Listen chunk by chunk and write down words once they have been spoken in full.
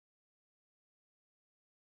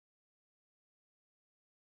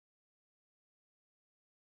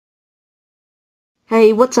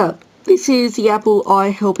Hey, what's up? This is the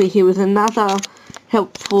appleihelper here with another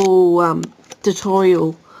helpful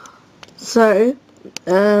tutorial. So,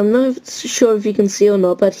 I'm not sure if you can see or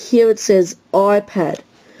not, but here it says iPad.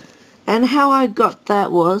 And how I got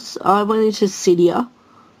that was, I went into Cydia.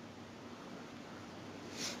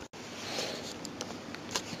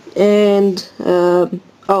 And,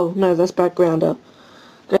 oh no, that's backgrounder.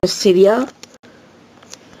 Go to Cydia.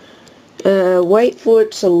 Wait for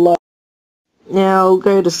it to load. Now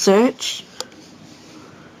go to search,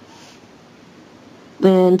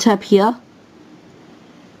 then tap here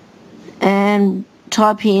and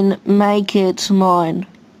type in make it mine.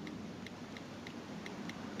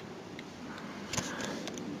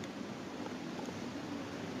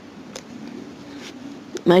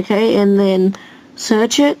 Okay, and then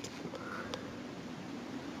search it.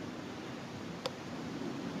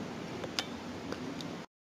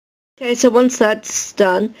 Okay, so once that's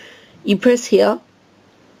done, you press here,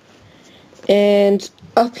 and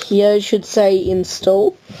up here it should say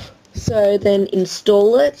install. So then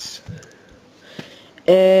install it,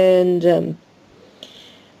 and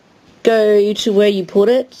go to where you put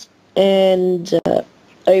it, and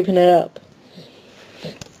open it up.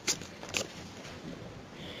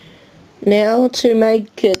 Now to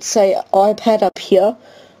make it say iPad up here,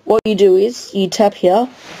 what you do is you tap here,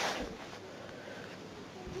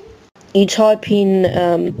 you type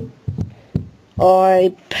in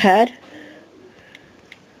iPad,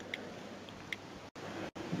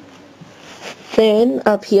 then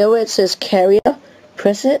up here where it says carrier,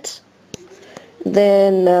 press it,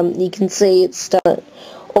 then you can see it's done.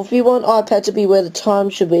 Or if you want iPad to be where the time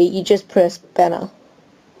should be, you just press banner.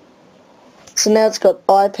 So now it's got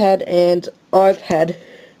iPad and iPad.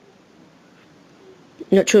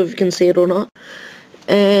 Not sure if you can see it or not.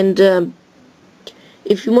 And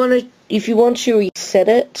if you want to reset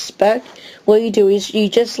it back, what you do is you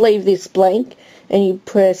just leave this blank and you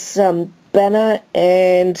press banner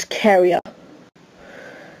and carrier.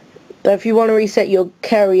 But if you want to reset your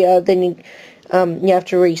carrier, then you have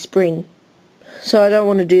to respring. So I don't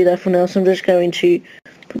want to do that for now, so I'm just going to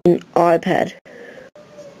put an iPad.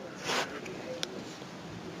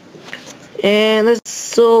 And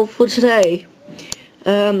that's all for today.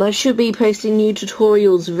 I should be posting new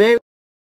tutorials very